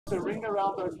puts a ring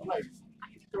around those plates.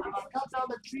 So when I cut down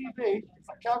the tree there,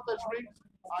 I count those rings,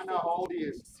 I know how old he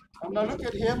is. And now look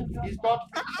at him, he's got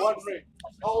one ring.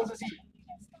 How old is he?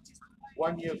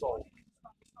 1 year old.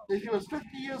 If he was 50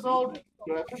 years old,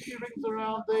 you have 50 rings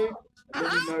around there, then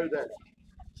you know that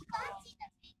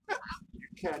you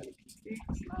can eat.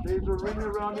 There's a ring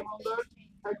around him on those.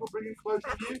 Take will bring him close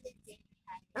to you.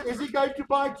 Is he going to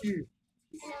bite you?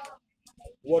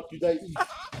 What do they eat?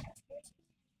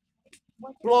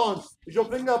 Plants. Is your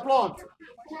finger a plant?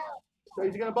 So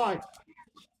is he going to bite?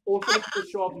 Also look at the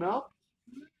sharp mouth.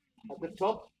 At the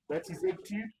top, that's his egg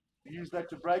tube. We use that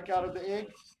to break out of the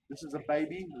egg. This is a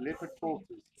baby leopard tortoise.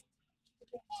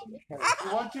 Okay. If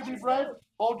you want to be brave,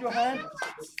 hold your hand.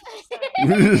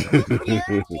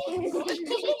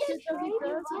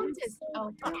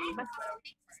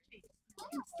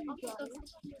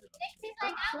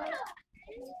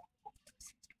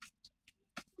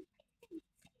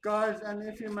 Guys, and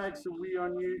if he makes a wee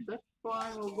on you, that's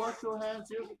fine. We'll wash your hands.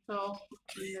 Here's a towel.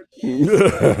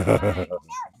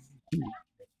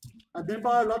 And then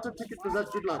buy a lot of tickets because that's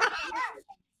good luck.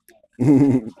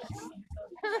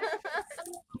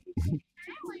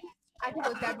 I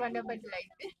put that one a bit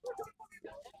like this.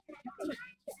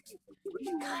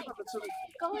 Guys, look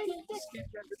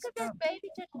at that baby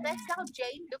turtle. That's how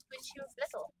Jane looked when she was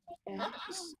little.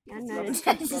 I know. Ask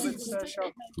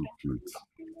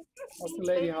the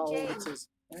lady how old it is.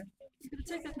 Eh?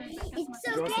 It's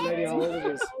Ask the lady how old it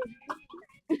is.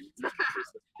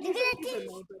 Look at it.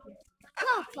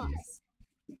 Papa.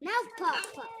 Now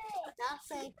Papa. Now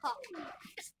say Papa.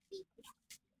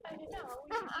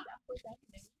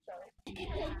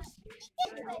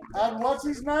 And what's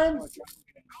his name?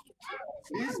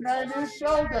 His name is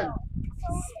Sheldon.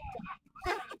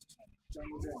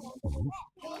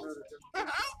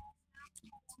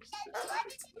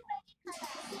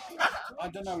 I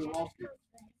don't know, we'll ask you.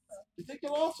 You think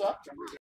you'll answer?